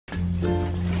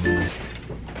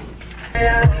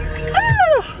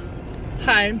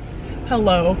Hi.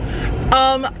 Hello.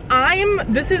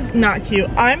 This is not cute.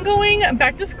 I'm going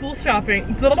back to school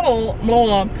shopping,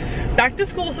 back to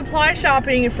school supply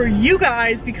shopping for you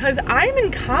guys because I'm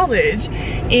in college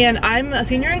and I'm a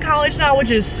senior in college now, which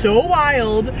is so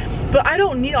wild, but I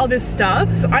don't need all this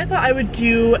stuff. So I thought I would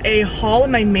do a haul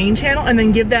on my main channel and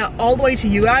then give that all the way to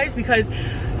you guys because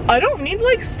I don't need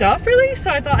like stuff really, so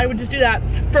I thought I would just do that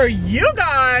for you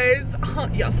guys.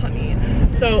 Yes, honey.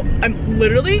 So I'm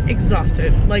literally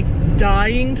exhausted, like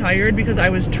dying tired because I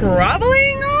was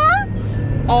traveling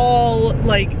all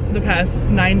like the past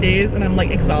 9 days and I'm like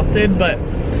exhausted, but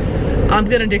I'm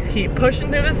gonna just keep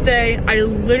pushing through this day. I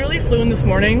literally flew in this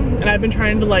morning and I've been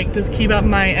trying to like just keep up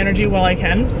my energy while I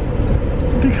can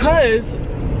because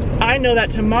I know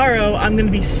that tomorrow I'm gonna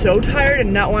be so tired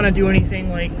and not want to do anything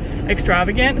like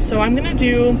extravagant. So I'm gonna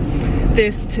do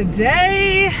this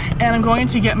today and I'm going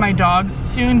to get my dogs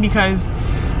soon because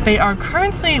they are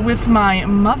currently with my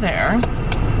mother,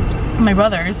 my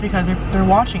brothers, because they're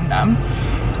watching them.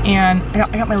 And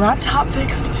I got my laptop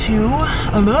fixed too.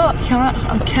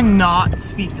 I cannot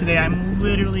speak today. I'm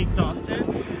literally exhausted.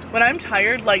 When I'm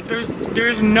tired, like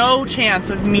there's no chance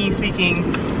of me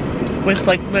speaking with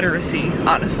like literacy,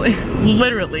 honestly.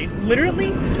 Literally, I'm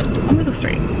gonna go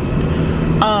straight.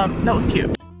 That was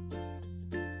cute.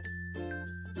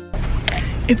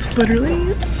 It's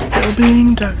literally still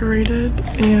being decorated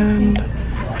and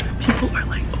people are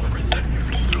like over there.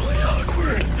 It's really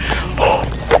awkward. Oh.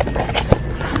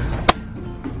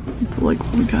 It's like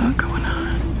what we got going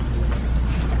on.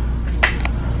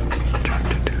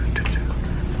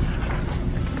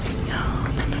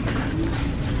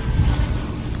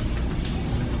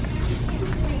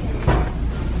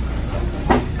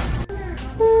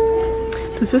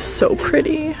 This is so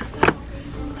pretty.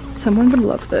 Someone would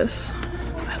love this.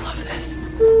 I love this.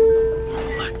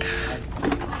 Look.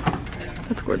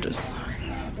 That's gorgeous.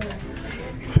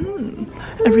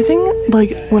 Everything,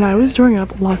 like when I was growing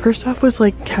up, locker stuff was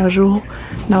like casual.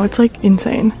 Now it's like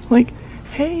insane. Like,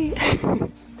 hey.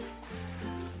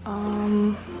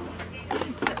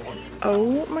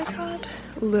 Oh my god.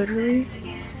 Literally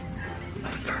a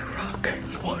fur rug.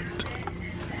 What?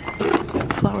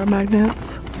 Flower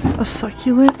magnets. A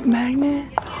succulent magnet.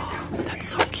 That's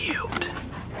so cute.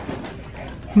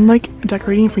 I'm like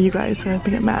decorating for you guys so I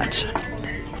think it match.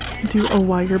 Do a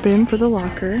wire bin for the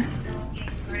locker.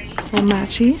 All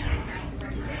matchy.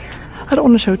 I don't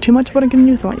want to show too much of what I'm gonna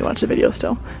use. I want you to watch the video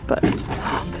still. But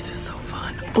this is so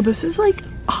fun. Oh, this is like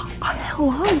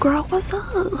hello girl, what's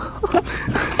up?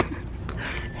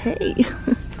 Hey.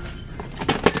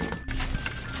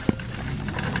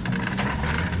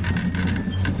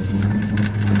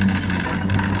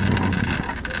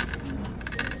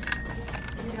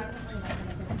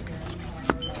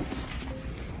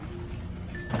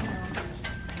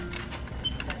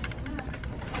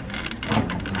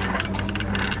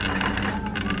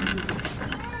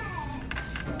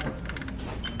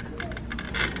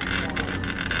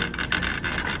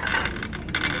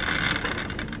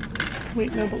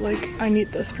 Wait, no, but like, I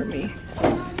need this for me.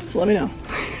 So let me know.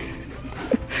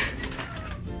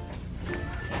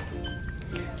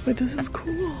 Wait, this is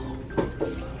cool.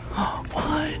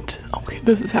 What? Okay,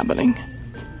 this is happening.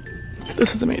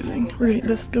 This is amazing. We're getting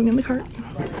this going in the cart.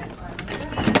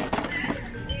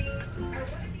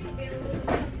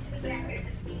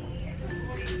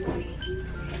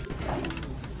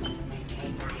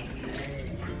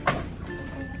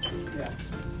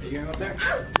 Are you going up there?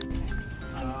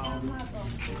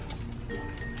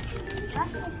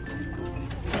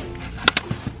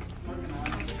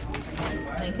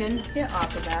 Lincoln, get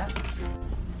off of that.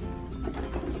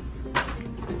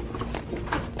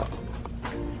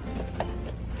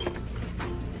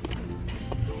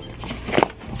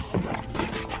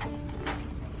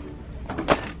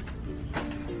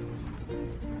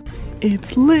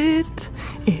 It's lit.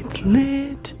 It's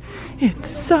lit. It's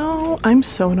so... I'm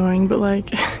so annoying, but like,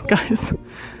 guys,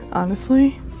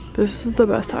 honestly, this is the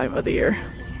best time of the year.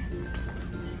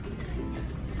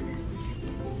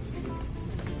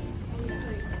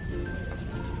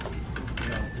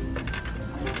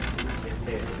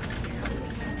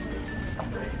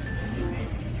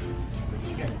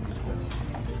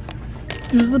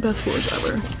 These are the best floors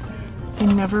ever. They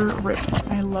never rip.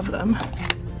 I love them.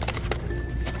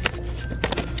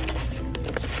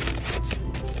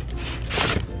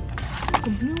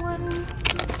 The new one.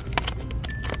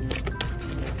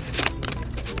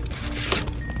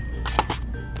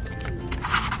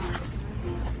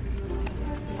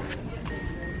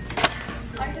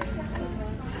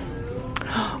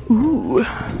 Ooh.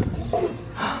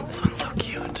 This one's so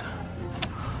cute.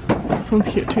 This This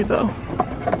one's cute too though.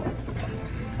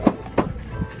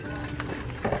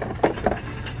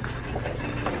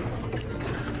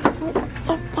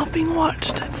 Oh, love being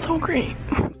watched. It's so great.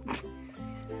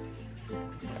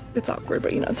 It's awkward,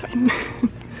 but you know, it's fine.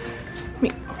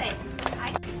 Me.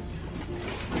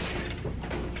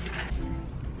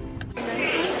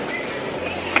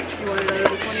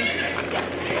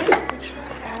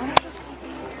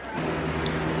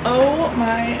 Oh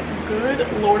my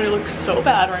good lord, I look so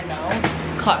bad right now.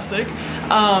 Classic.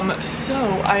 So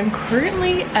I'm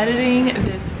currently editing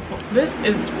this. This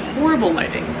is horrible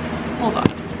lighting. Hold on.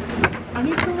 I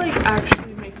need to like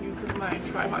actually make use of my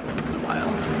tripod once in a while.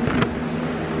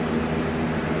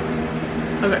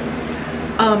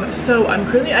 Okay. So I'm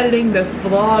currently editing this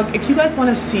vlog. If you guys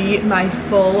want to see my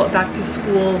full back to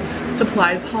school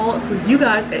supplies haul for you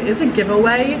guys, it is a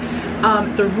giveaway.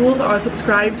 The rules are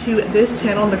subscribe to this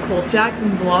channel, Nichole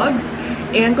Jacklyne Vlogs,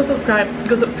 and go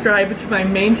subscribe to my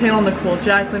main channel, Nichole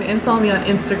Jacklyne, and follow me on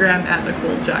Instagram at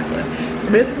Nichole Jacklyne.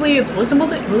 So basically, it's really simple,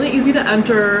 really easy to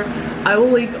enter. I will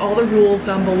link all the rules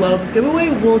down below. The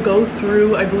giveaway will go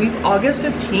through, I believe, August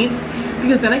 15th,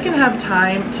 because then I can have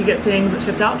time to get things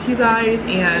shipped out to you guys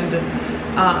and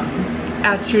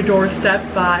at your doorstep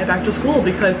by back to school,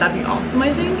 because that'd be awesome,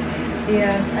 I think.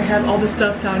 And I have all this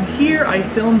stuff down here. I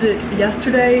filmed it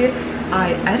yesterday.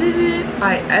 I edited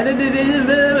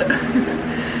it.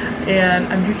 And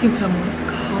I'm drinking some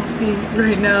coffee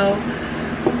right now.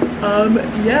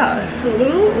 Yeah, so a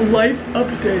little life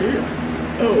update.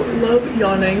 Oh, love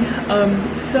yawning.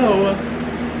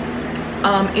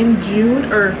 In June,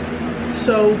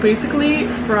 so basically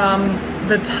from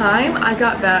the time I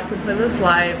got back from Playlist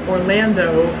Live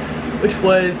Orlando, which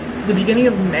was the beginning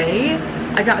of May,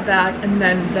 I got back, and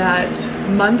then that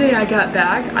Monday I got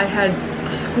back, I had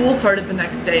school started the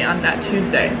next day on that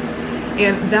Tuesday.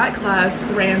 And that class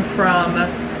ran from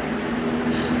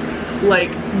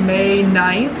like May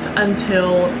 9th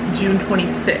until June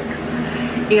 26th.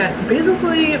 And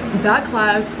basically that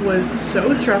class was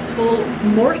so stressful,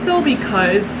 more so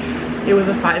because it was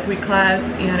a 5-week class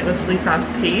and it was really fast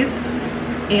paced.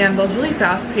 And those really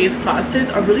fast paced classes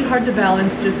are really hard to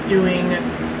balance just doing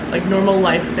like normal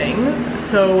life things.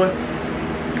 So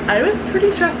I was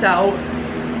pretty stressed out,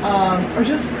 or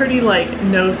just pretty like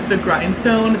nose to the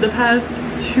grindstone the past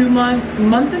 2 months,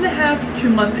 month and a half, 2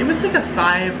 months. It was like a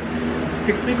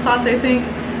 5-6 week class, I think.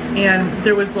 And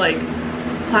there was like,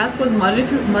 class was Monday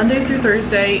through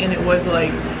Thursday, and it was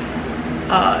like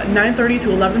 9:30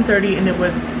 to 11:30, and it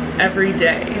was every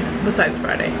day besides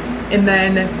Friday. And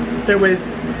then there was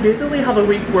basically how the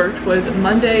week worked was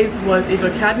Mondays was a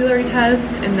vocabulary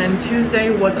test, and then Tuesday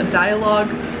was a dialogue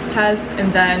test,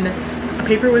 and then a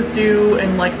paper was due,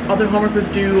 and like other homework was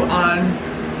due on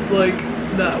like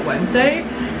the Wednesday,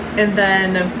 and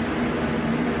then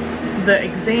the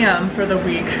exam for the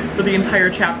week for the entire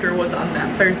chapter was on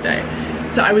that Thursday.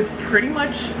 So I was pretty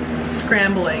much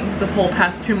scrambling the whole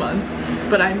past 2 months,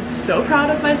 but I'm so proud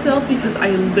of myself because I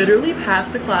literally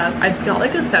passed the class. I got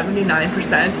like a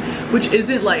 79%, which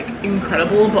isn't like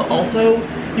incredible, but also,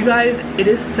 you guys, it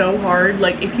is so hard.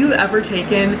 Like if you've ever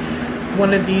taken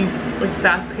one of these like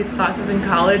fast-paced classes in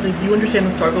college, like you understand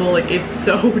the struggle. Like it's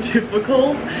so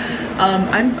difficult.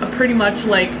 I'm pretty much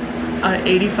like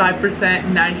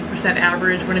 85%, 90%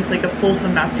 average when it's like a full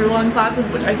semester long classes,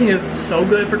 which I think is so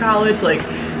good for college. Like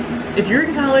if you're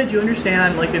in college, you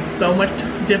understand like it's so much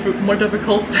more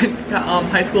difficult than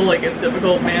high school. Like it's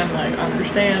difficult, man, like I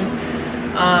understand.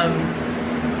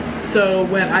 So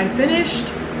when I finished,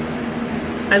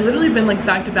 I literally been like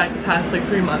back to back the past like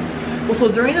 3 months. Well,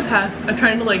 so during the past, I'm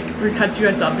trying to like catch you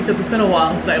guys up because it's been a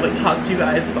while since I like talked to you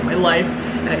guys about my life,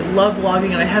 and I love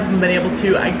vlogging and I haven't been able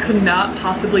to. I could not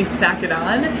possibly stack it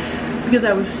on because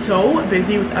I was so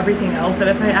busy with everything else that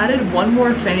if I added one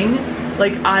more thing,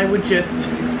 like I would just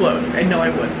explode. I know I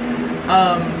would.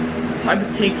 So I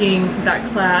was taking that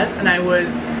class and I was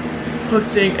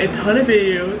posting a ton of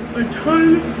videos,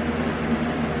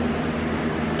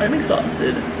 I'm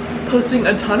exhausted. Posting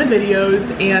a ton of videos,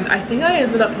 and I think I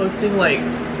ended up posting like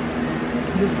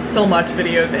just so much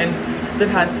videos in the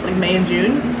past like May and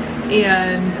June.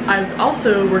 And I was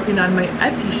also working on my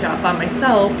Etsy shop by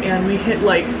myself, and we hit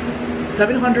like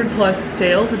 700 plus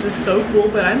sales, which is so cool.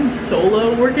 But I'm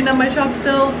solo working on my shop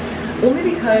still, only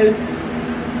because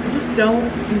I just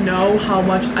don't know how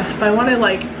much if I want to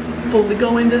like fully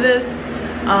go into this.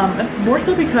 More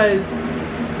so because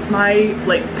my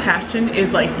like passion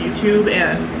is like YouTube,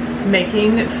 and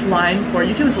making slime for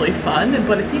YouTube is really fun.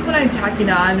 But I think when I'm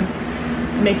tacking on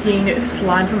making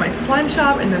slime for my slime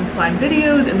shop, and then slime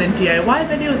videos, and then DIY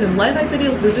videos, and life hack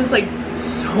videos, there's just like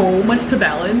so much to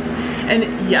balance.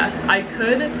 And yes, I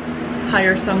could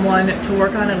hire someone to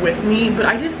work on it with me, but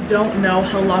I just don't know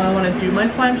how long I want to do my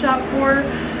slime shop for,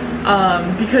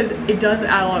 because it does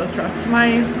add a lot of stress to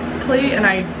my plate, and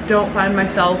I don't find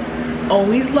myself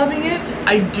always loving it.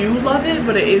 I do love it,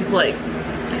 but it is like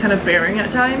kind of bearing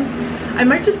at times. I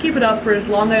might just keep it up for as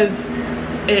long as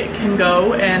it can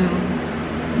go and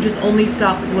just only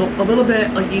stop a little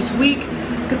bit like each week,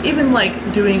 because even like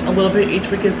doing a little bit each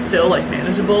week is still like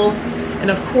manageable.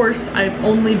 And of course I've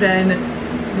only been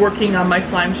working on my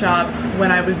slime shop when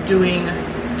I was doing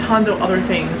tons of other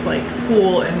things like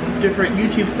school and different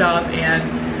YouTube stuff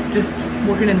and just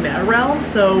working in that realm,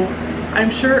 so I'm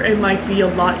sure it might be a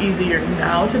lot easier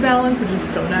now to balance, which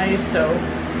is so nice. So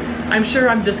I'm sure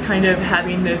I'm just kind of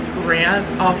having this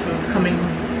rant off of coming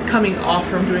off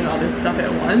from doing all this stuff at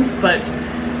once, but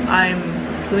I'm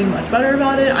feeling much better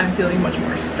about it. I'm feeling much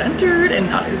more centered and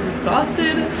not as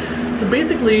exhausted. So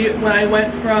basically when I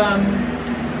went from,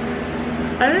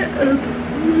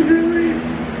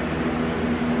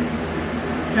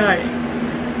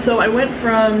 so I went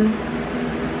from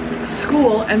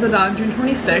school, ended on June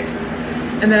 26th,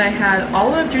 and then I had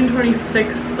all of June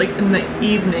 26th like in the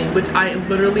evening, which I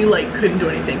literally like couldn't do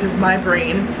anything because my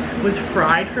brain was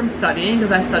fried from studying,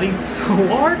 because I studied so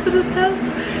hard for this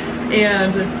test.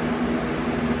 And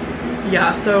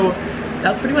yeah, so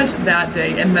that's pretty much that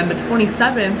day. And then the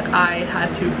 27th I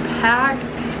had to pack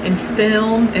and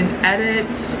film and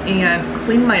edit and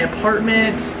clean my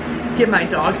apartment, get my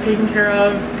dogs taken care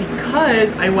of,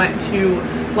 because I went to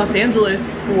Los Angeles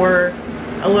for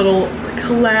a little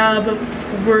collab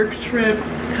work trip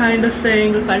kind of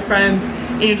thing with my friends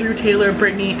Andrew, Taylor,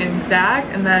 Brittany, and Zach.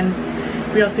 And then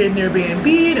we all stayed near Airbnb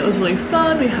and it was really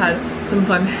fun. We had some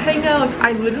fun hangouts.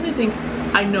 I literally think,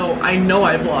 I know I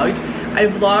vlogged. I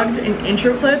vlogged an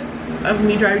intro clip of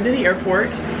me driving to the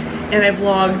airport, and I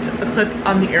vlogged a clip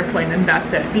on the airplane, and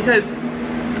that's it. Because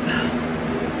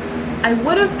I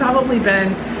would have probably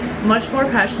been much more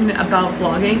passionate about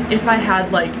vlogging if I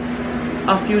had like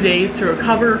a few days to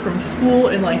recover from school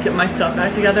and like get my stuff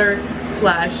back together,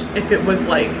 slash if it was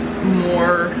like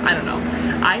more, I don't know.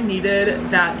 I needed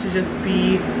that to just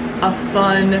be a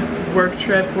fun work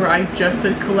trip where I just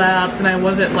did collabs and I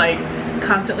wasn't like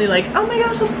constantly like, oh my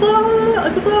gosh, let's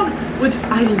vlog, which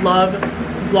I love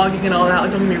vlogging and all that,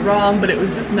 like, don't get me wrong, but it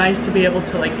was just nice to be able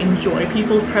to like enjoy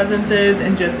people's presences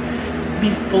and just be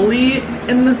fully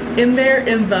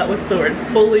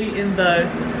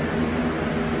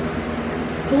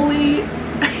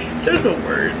there's a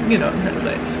word, you know what I'm trying to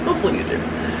say. Hopefully you do.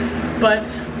 But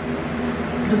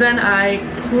so then I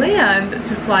planned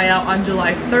to fly out on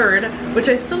July 3rd, which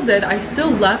I still did. I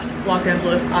still left Los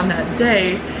Angeles on that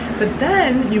day. But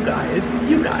then, you guys,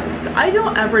 I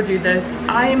don't ever do this.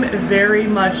 I'm very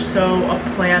much so a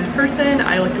planned person.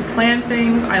 I like to plan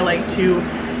things. I like to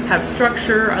have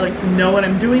structure. I like to know what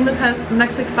I'm doing the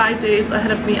next like 5 days ahead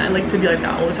of me. I like to be like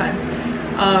that all the time.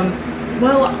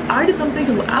 Well, I did something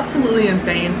absolutely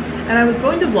insane, and I was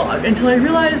going to vlog until I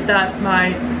realized that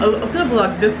I was going to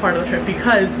vlog this part of the trip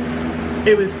because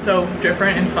it was so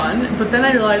different and fun, but then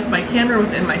I realized my camera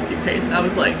was in my suitcase, and I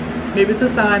was like, maybe it's a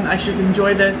sign I should just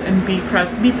enjoy this and be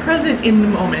present in the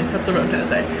moment. That's what I'm trying to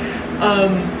say.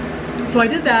 So I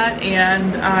did that,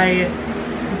 and I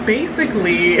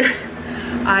basically,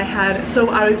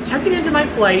 I was checking into my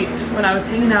flight when I was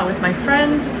hanging out with my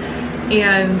friends,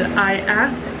 and I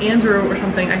asked Andrew or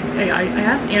something. I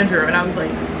asked Andrew, and I was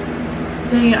like,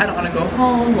 dang it, I don't want to go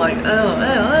home, like,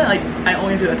 like, I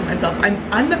always do that to myself.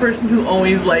 I'm the person who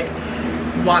always like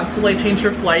wants to like change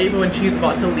her flight, but when she's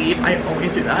about to leave, I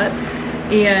always do that.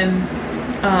 And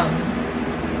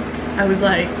I was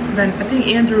like, then I think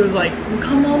Andrew was like, well,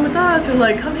 come home with us, or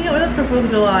like, come hang out with us for 4th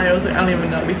of July. I was like, I don't even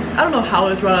know. I don't know how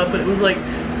it was brought up, but it was like,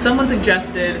 someone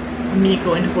suggested me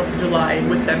going to 4th of July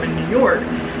with them in New York.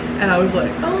 And I was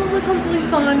like, oh, that sounds really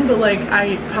fun, but like,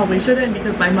 I probably shouldn't,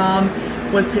 because my mom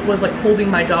was like holding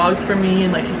my dogs for me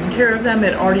and like taking care of them.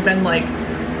 It had already been like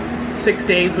 6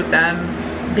 days with them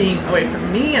being away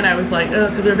from me, and I was like, ugh,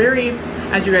 because they're very,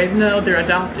 as you guys know, they're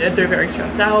adopted, they're very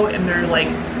stressed out, and they're like,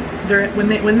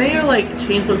 when they are like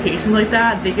change locations like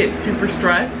that, they get super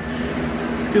stressed.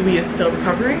 Scooby is still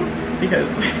recovering because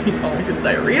he only gets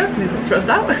diarrhea because he's stressed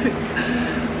out.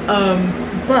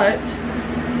 But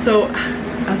so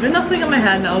I was doing nothing in my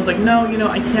head, and I was like, no, you know,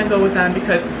 I can't go with them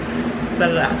because da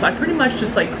da da. So I pretty much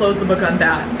just like closed the book on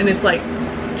that, and it's like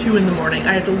 2 in the morning.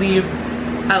 I have to leave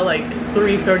at like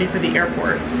 3:30 for the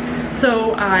airport.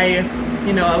 So I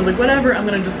was like, whatever, I'm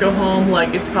gonna just go home,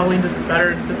 like it's probably just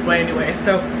better this way anyway.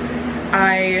 So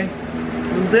I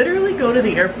literally go to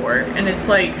the airport, and it's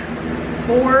like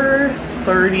 4:30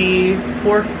 4:30,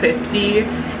 4:50,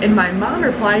 and my mom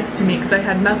replies to me because I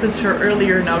had messaged her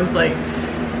earlier and I was like,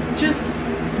 just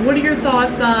what are your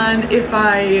thoughts on if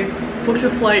I booked a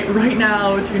flight right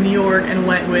now to New York and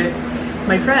went with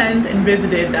my friends and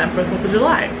visited them for 4th of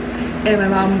July? And my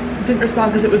mom didn't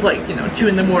respond because it was like, you know, 2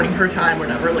 in the morning her time or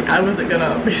whatever. Like I wasn't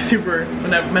gonna be super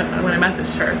when I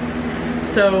messaged her.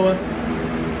 So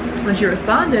when she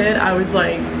responded, I was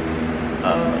like,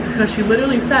 because she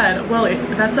literally said, well,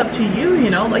 that's up to you,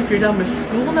 you know, like you're done with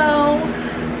school now.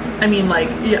 I mean, like,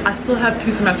 yeah, I still have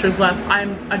 2 semesters left.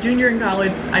 I'm a junior in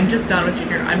college. I'm just done with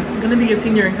junior. I'm gonna be a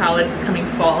senior in college coming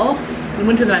fall and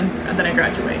winter, then I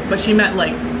graduate. But she meant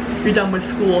like you're done with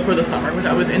school for the summer, which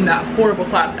I was in that horrible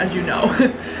class, as you know.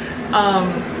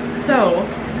 So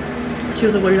she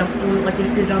was like, well,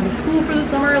 you're done with school for the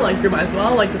summer, like you might as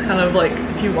well, like just kind of like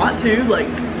if you want to, like,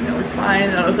 you know, it's fine.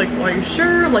 And I was like, well, are you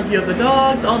sure? Like you have the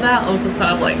dogs, all that. I was just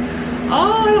kind of like,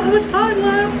 oh, I don't have much time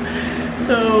left.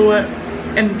 So,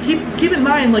 and keep in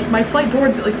mind, like my flight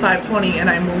board's at like 5:20 and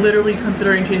I'm literally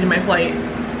considering changing my flight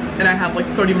and I have like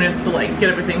 30 minutes to like get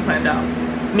everything planned out.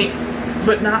 Me.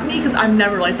 But not me, because I'm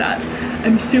never like that.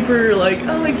 I'm super like,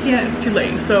 oh, I can't, it's too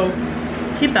late. So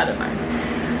keep that in mind.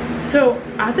 So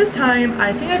at this time,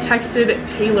 I think I texted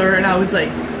Taylor and I was like,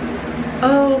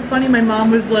 oh, funny, my mom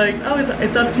was like, oh,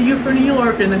 it's up to you for New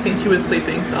York. And I think she was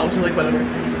sleeping, so I was just like, whatever.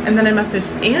 And then I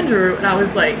messaged Andrew and I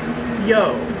was like,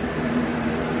 yo,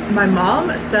 my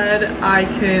mom said I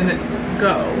can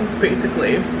go,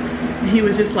 basically. He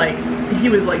was just like, he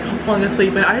was like falling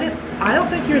asleep, and I don't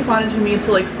think he responded to me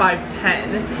until like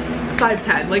 5:10.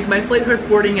 Like my flight starts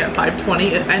boarding at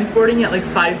 5:20, it ends boarding at like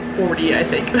 5:40, I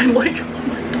think. And I'm like, oh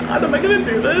my god, am I gonna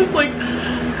do this? Like,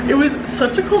 it was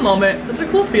such a cool moment, such a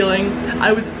cool feeling.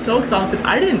 I was so exhausted.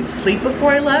 I didn't sleep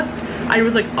before I left. I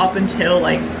was like up until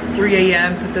like 3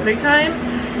 a.m. Pacific time,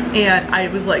 and I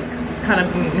was like kind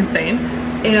of insane.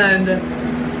 And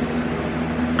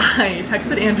I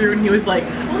texted Andrew and he was like,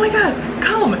 oh my god,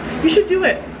 come, you should do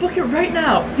it, book it right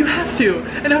now, you have to.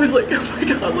 And I was like, oh my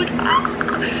god, like, ah.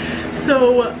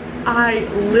 So I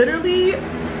literally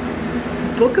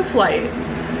book a flight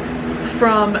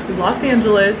from Los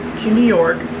Angeles to New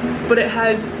York, but it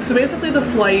has, so basically the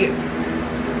flight,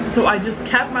 so I just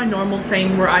kept my normal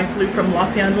thing where I flew from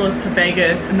Los Angeles to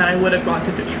Vegas and then I would have gone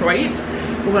to Detroit.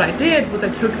 But what I did was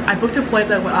I booked a flight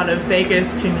that went out of Vegas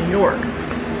to New York.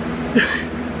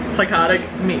 Psychotic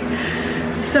me.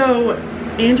 So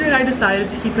Andrew and I decided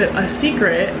to keep it a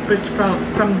secret, but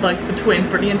from like the twins,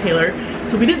 Brittany and Taylor.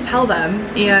 So we didn't tell them,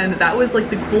 and that was like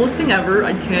the coolest thing ever.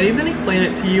 I can't even explain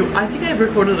it to you. I think I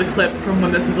recorded a clip from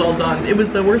when this was all done. It was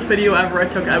the worst video ever I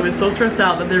took. I was so stressed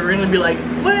out that they were gonna be like,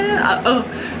 what? Oh,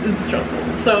 this is stressful.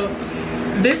 So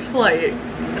this flight,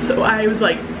 so I was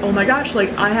like, oh my gosh,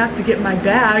 like I have to get my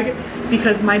bag,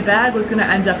 because my bag was gonna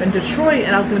end up in Detroit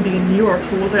and I was gonna be in New York.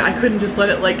 So it was like, I couldn't just let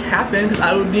it like happen because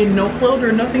I would need no clothes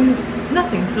or nothing.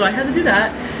 So I had to do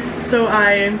that. So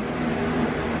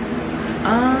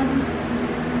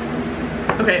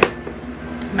okay,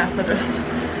 mass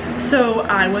address. So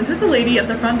I went to the lady at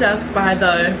the front desk by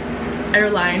the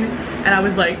airline and I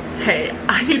was like, hey,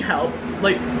 I need help.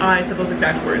 Like, I said those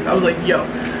exact words. I was like, yo,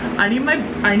 I need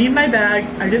my bag.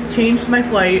 I just changed my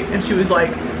flight. And she was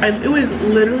like, it was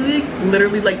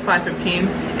literally like 5:15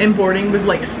 and boarding was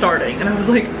like starting. And I was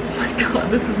like, oh my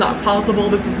god, this is not possible.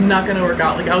 This is not gonna work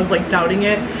out. Like, I was like doubting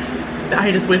it.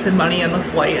 I just wasted money on the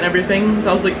flight and everything. So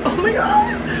I was like, oh my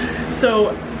god.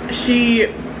 So she,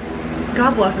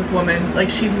 God bless this woman, like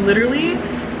she literally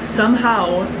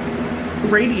somehow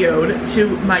radioed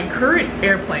to my current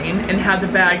airplane and had the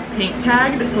bag paint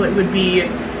tagged so it would be,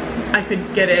 I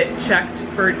could get it checked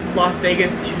for Las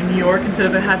Vegas to New York instead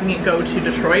of having it go to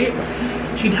Detroit.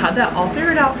 She'd had that all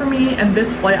figured out for me, and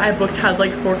this flight I booked had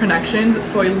like 4 connections,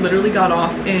 so I literally got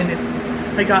off in,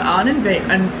 I got on in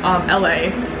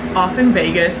LA, off in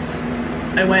Vegas,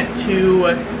 I went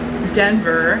to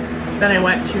Denver, then I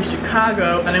went to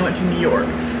Chicago, then I went to New York.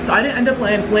 So I didn't end up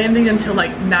landing until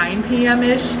like 9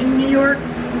 p.m.-ish in New York.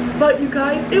 But you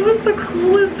guys, it was the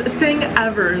coolest thing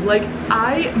ever. Like,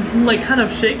 I'm like kind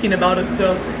of shaking about it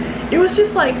still. It was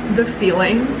just like the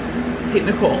feeling. Kate,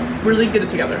 Nichole, really get it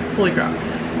together. Holy crap.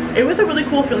 It was a really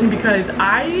cool feeling because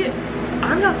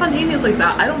I'm not spontaneous like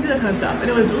that. I don't do that kind of stuff. And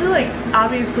it was really like,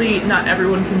 obviously not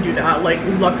everyone can do that. Like,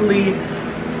 luckily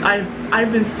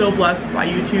I've been so blessed by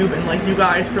YouTube and like you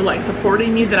guys for like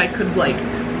supporting me that I could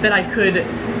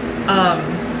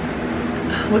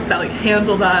what's that, like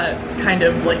handle that kind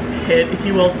of like hit, if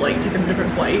you will, to like take a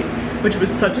different flight, which was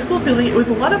such a cool feeling. It was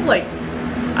a lot of like,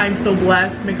 I'm so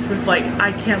blessed mixed with like,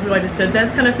 I can't believe I just did this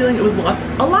kind of feeling. It was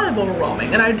a lot of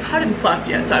overwhelming, and I hadn't slept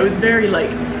yet, so I was very like,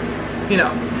 you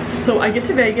know. So I get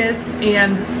to Vegas,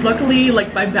 and luckily,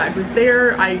 like, my bag was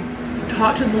there. I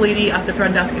talked to the lady at the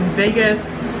front desk in Vegas.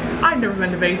 I've never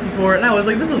been to Vegas before, and I was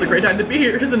like, this is a great time to be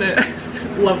here, isn't it?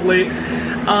 Lovely.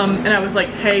 And I was like,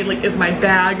 hey, like, is my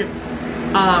bag,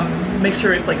 make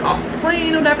sure it's like off the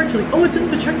plane or whatever. She's like, oh, it's in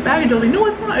the checked baggage. I was like, no,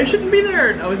 it's not, it shouldn't be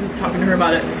there. And I was just talking to her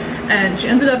about it, and she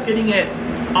ended up getting it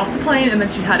off the plane, and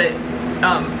then she had it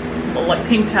like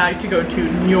pink tag to go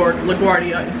to New York,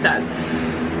 LaGuardia instead.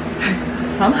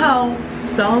 Somehow,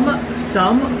 some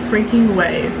freaking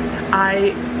way, I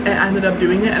ended up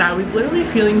doing it, and I was literally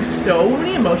feeling so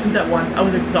many emotions at once. I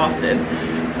was exhausted.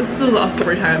 So this is a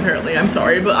story time apparently, I'm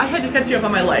sorry, but I had to catch you up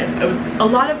on my life. A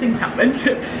lot of things happened.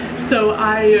 So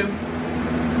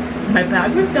my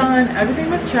bag was done,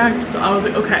 everything was checked, so I was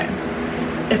like, okay,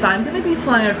 if I'm gonna be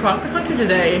flying across the country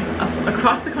today,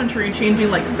 across the country, changing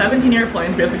like 17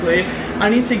 airplanes basically, I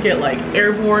need to get like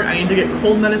airborne, I need to get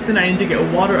cold medicine, I need to get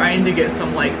water, I need to get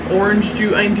some like orange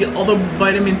juice, I need to get all the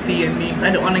vitamin C in me.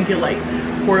 I don't want to get like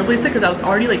horribly sick, because I was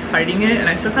already like fighting it, and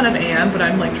I still kind of am, but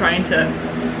I'm like trying to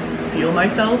feel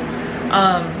myself.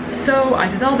 So I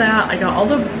did all that, I got all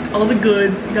the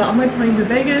goods, got on my plane to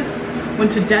Vegas,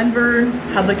 went to Denver,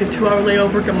 had like a 2-hour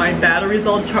layover, got my batteries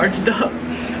all charged up.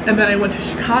 And then I went to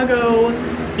Chicago,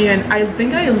 and I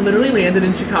think I literally landed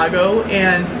in Chicago,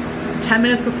 and 10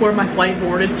 minutes before my flight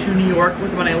boarded to New York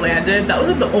was when I landed. That was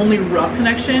like the only rough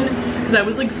connection, because I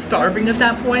was like starving at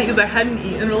that point because I hadn't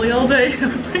eaten really all day. I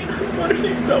was like, I'm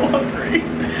literally so hungry.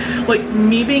 Like,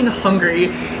 me being hungry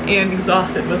and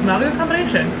exhausted was not a good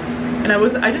combination. And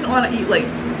I didn't want to eat like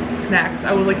snacks.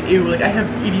 I was like, ew, like I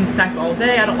have eating snacks all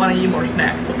day. I don't want to eat more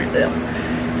snacks. So I was like,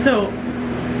 ew. So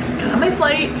got on my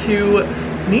flight to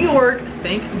New York,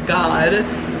 thank God,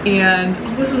 and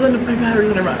oh, this is my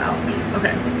battery's gonna run out.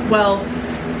 Okay, well,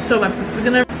 so this is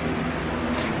gonna.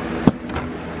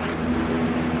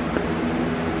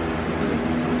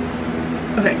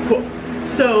 Okay, cool.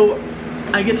 So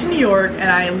I get to New York, and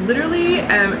I literally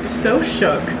am so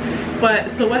shook.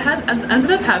 But so what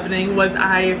ended up happening was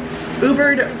I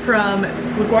Ubered from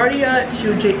LaGuardia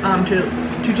to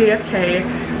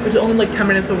JFK, which is only like 10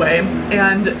 minutes away,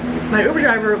 and my Uber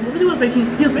driver literally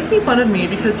was making fun of me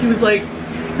because he was like,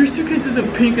 your suitcase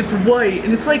isn't pink, it's white.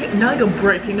 And it's like not like a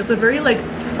bright pink, it's a very like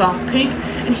soft pink.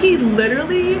 And he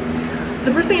literally,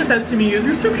 the first thing he says to me is,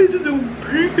 your suitcase isn't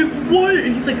pink, it's white.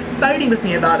 And he's like fighting with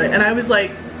me about it. And I was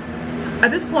like,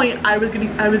 at this point I was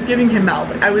giving him mouth.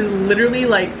 Like, I was literally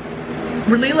like,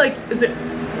 really like,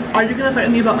 are you gonna fight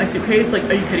with me about my suitcase? Like,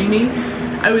 are you kidding me?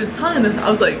 I was telling him this, I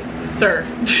was like, sir,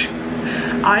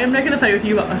 I am not gonna fight with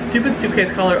you about a stupid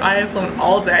suitcase color. I have flown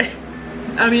all day.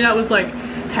 I mean, I was like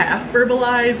half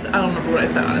verbalized. I don't remember what I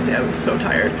said, honestly. I was so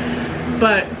tired.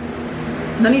 But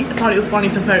then he thought it was funny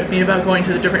to fight with me about going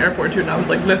to the different airport too. And I was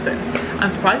like, listen,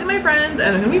 I'm surprising my friends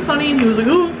and it's gonna be funny. And he was like,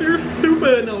 oh, you're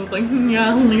stupid. And I was like,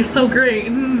 yeah, you're so great.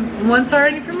 One star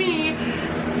rating for me.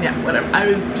 Yeah, whatever. I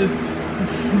was just,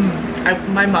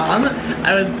 my mom,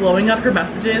 I was blowing up her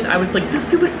messages. I was like, this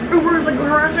stupid Uber is like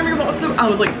harassing me about stuff. I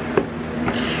was like,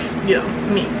 you know,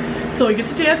 me. So I get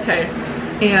to JFK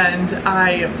and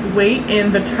I wait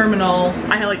in the terminal.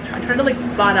 I like try to like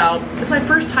spot out. It's my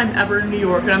first time ever in New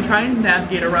York, and I'm trying to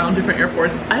navigate around different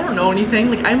airports. I don't know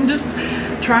anything. Like, I'm just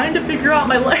trying to figure out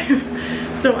my life.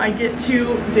 So I get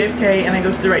to JFK and I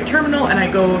go to the right terminal and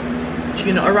I go to,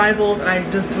 you know, arrivals, and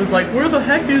I just was like, where the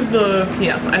heck is the,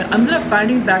 yeah, so I ended up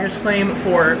finding baggage claim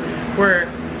for where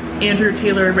Andrew,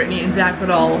 Taylor, Brittany, and Zach would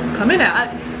all come in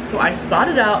at. So I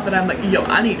spotted out that I'm like, yo,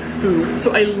 I need food.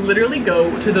 So I literally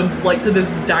go to the, like, to this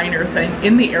diner thing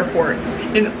in the airport,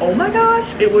 and oh my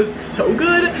gosh, it was so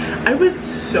good. I was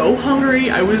so hungry,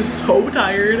 I was so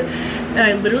tired, and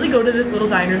I literally go to this little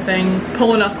diner thing,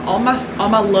 pulling up all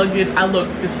my luggage. I look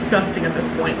disgusting at this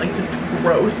point, like just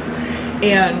gross.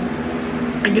 And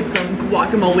I get some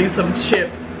guacamole, some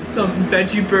chips, some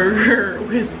veggie burger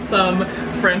with some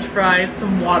french fries,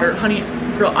 some water. Honey,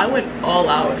 girl, I went all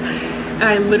out. And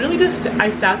I literally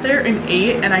I sat there and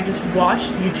ate, and I just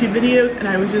watched YouTube videos, and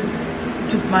I was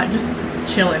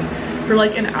just chilling for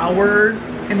like an hour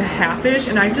and a half-ish,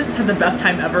 and I just had the best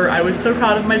time ever. I was so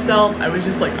proud of myself. I was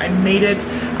just like, I made it.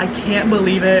 I can't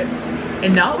believe it.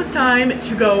 And now it was time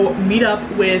to go meet up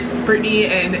with Brittany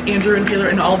and Andrew and Taylor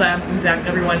and all them, and Zach,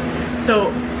 everyone. So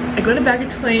I go to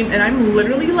baggage claim, and I'm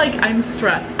literally like, I'm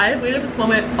stressed. I have waited for this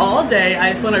moment all day. I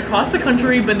have flown across the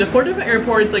country, been to 4 different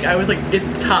airports. Like, I was like, it's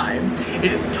time.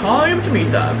 It is time to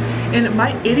meet them. And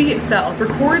my idiot self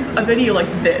records a video like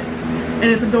this, and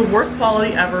it's like the worst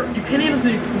quality ever. You can't even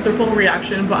see the full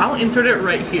reaction, but I'll insert it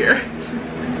right here.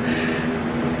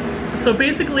 So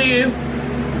basically,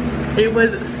 It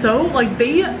was so, like,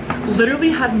 they literally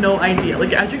had no idea.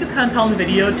 Like, as you can kind of tell in the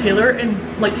video, Taylor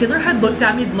had looked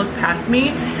at me and looked past me,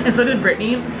 and so did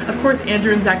Brittany. Of course,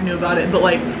 Andrew and Zach knew about it, but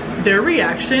like, their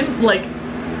reaction, like,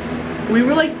 we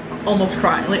were like almost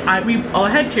crying. Like, we all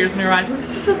had tears in our eyes. It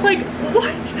was just like,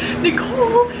 what?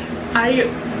 Nichole?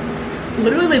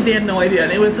 Literally, like, they had no idea,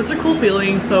 and it was such a cool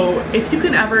feeling. So if you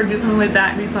can ever do something like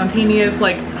that and be spontaneous,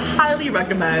 like, highly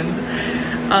recommend.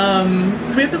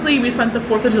 So basically we spent the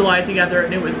 4th of July together,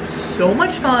 and it was so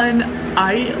much fun.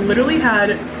 I literally had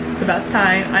the best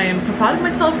time. I am so proud of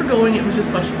myself for going. It was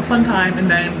just such a fun time. And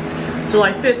then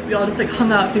July 5th, we all just like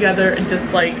hung out together and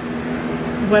just like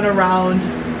went around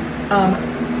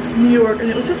New York, and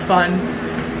it was just fun.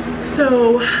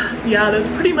 So yeah, that's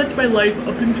pretty much my life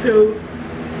up until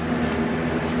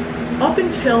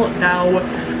now.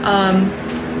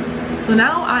 So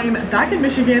now I'm back in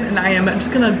Michigan, and I am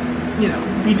just gonna, you know,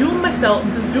 be doing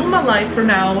my life for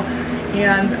now,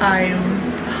 and I'm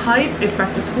hyped. It's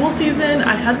back to school season.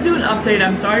 I had to do an update.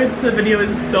 I'm sorry that the video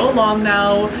is so long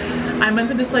now. I meant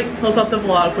to just like close out the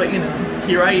vlog, but you know,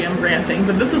 here I am ranting,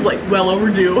 but this was like well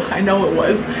overdue. I know it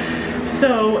was.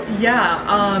 So yeah,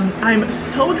 I'm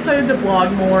so excited to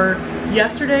vlog more.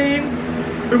 Yesterday,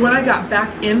 or when I got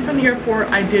back in from the airport,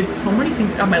 I did so many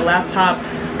things on my laptop.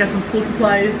 I got some school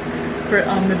supplies for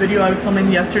the video I was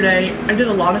filming yesterday. I did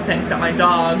a lot of things, got my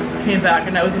dogs, came back,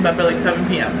 and I was in bed by like 7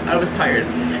 p.m. I was tired.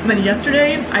 And then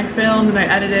yesterday I filmed and I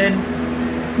edited,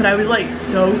 but I was like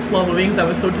so slow moving because I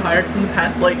was so tired from the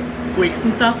past like weeks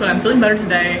and stuff. But I'm feeling better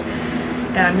today,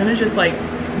 and I'm gonna just like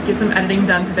get some editing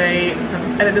done today,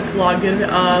 edit this vlog, get it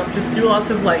up, just do lots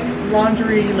of like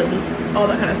laundry, like all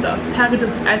that kind of stuff. Package of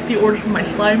Etsy orders from my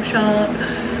slime shop,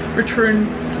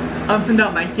 send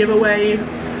out my giveaway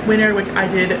winner, which I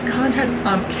did contact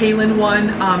Kaylin one.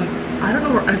 I don't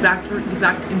know her exact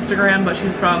Instagram, but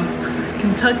she's from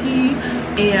Kentucky,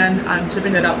 and I'm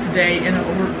shipping that out today, and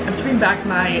I'm shipping back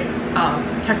my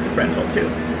textbook rental too.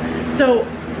 So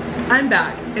I'm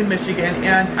back in Michigan,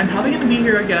 and I'm probably gonna be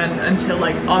here again until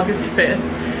like August 5th.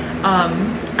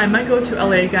 I might go to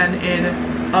LA again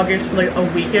in August for like a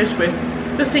weekish with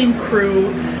the same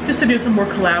crew, just to do some more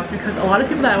collabs, because a lot of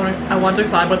people that I want to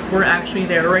collab with weren't actually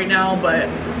there right now. But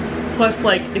plus,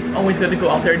 like, it's always good to go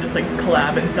out there and just like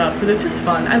collab and stuff, because it's just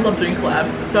fun. I love doing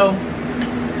collabs. So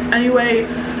anyway,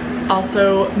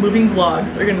 also moving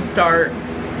vlogs are gonna start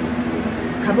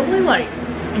probably like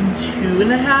in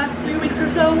 2.5, 3 weeks or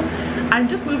so. I'm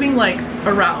just moving like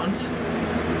around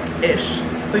ish,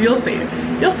 so you'll see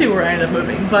where I end up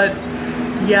moving. But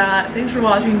yeah, thanks for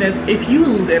watching this. If you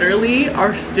literally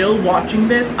are still watching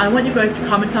this, I want you guys to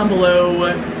comment down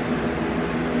below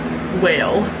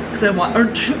whale, because I want, or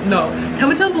no,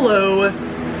 comment down below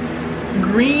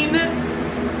green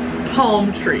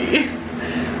palm tree.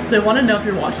 So I want to know if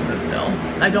you're watching this still.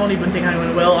 I don't even think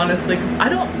anyone will, honestly,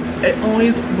 because it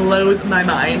always blows my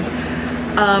mind.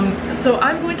 So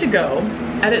I'm going to go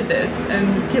edit this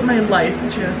and get my life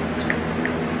just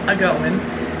a-going.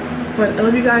 But I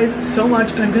love you guys so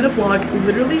much, and I'm gonna vlog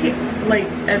literally like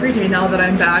every day now that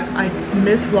I'm back. I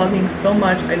miss vlogging so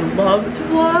much. I love to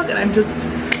vlog, and I'm just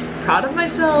proud of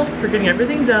myself for getting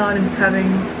everything done.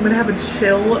 I'm gonna have a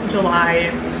chill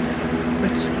July,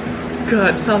 which,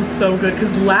 good, sounds so good,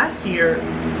 because last year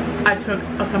I took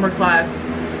a summer class,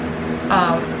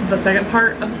 the second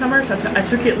part of the summer, so I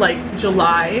took it like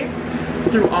July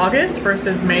through August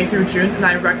versus May through June. And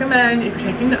I recommend, if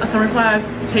you're taking a summer class,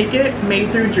 take it May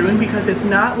through June, because it's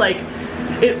not like,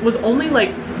 it was only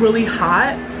like really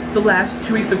hot the last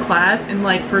 2 weeks of class, and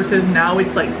like versus now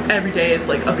it's like every day is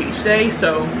like a beach day.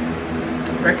 So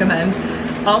recommend.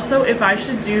 Also, if I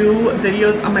should do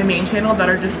videos on my main channel that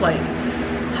are just like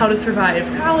how to survive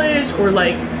college, or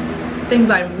like things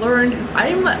I've learned,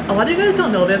 because a lot of you guys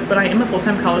don't know this, but I am a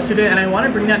full-time college student, and I want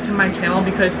to bring that to my channel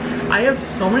because I have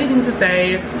so many things to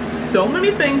say, so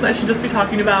many things I should just be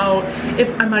talking about.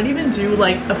 I might even do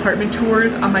like apartment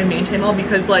tours on my main channel,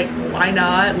 because like, why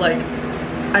not? Like,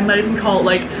 I might even call it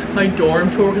like my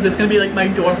dorm tour, because it's gonna be like my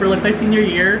dorm for like my senior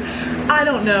year. I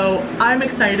don't know, I'm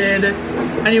excited.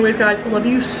 Anyways guys, I love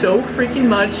you so freaking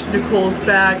much. Nichole's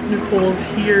back, Nichole's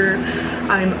here.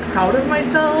 I'm proud of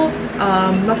myself,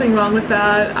 nothing wrong with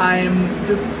that. I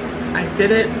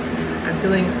did it. I'm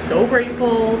feeling so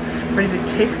grateful, ready to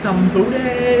kick some booty,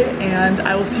 and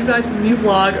I will see you guys in the new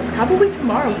vlog probably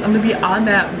tomorrow. I'm gonna be on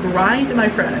that grind, my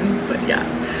friends. But yeah,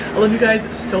 I love you guys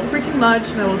so freaking much,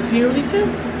 and I will see you really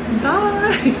soon.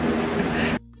 Bye.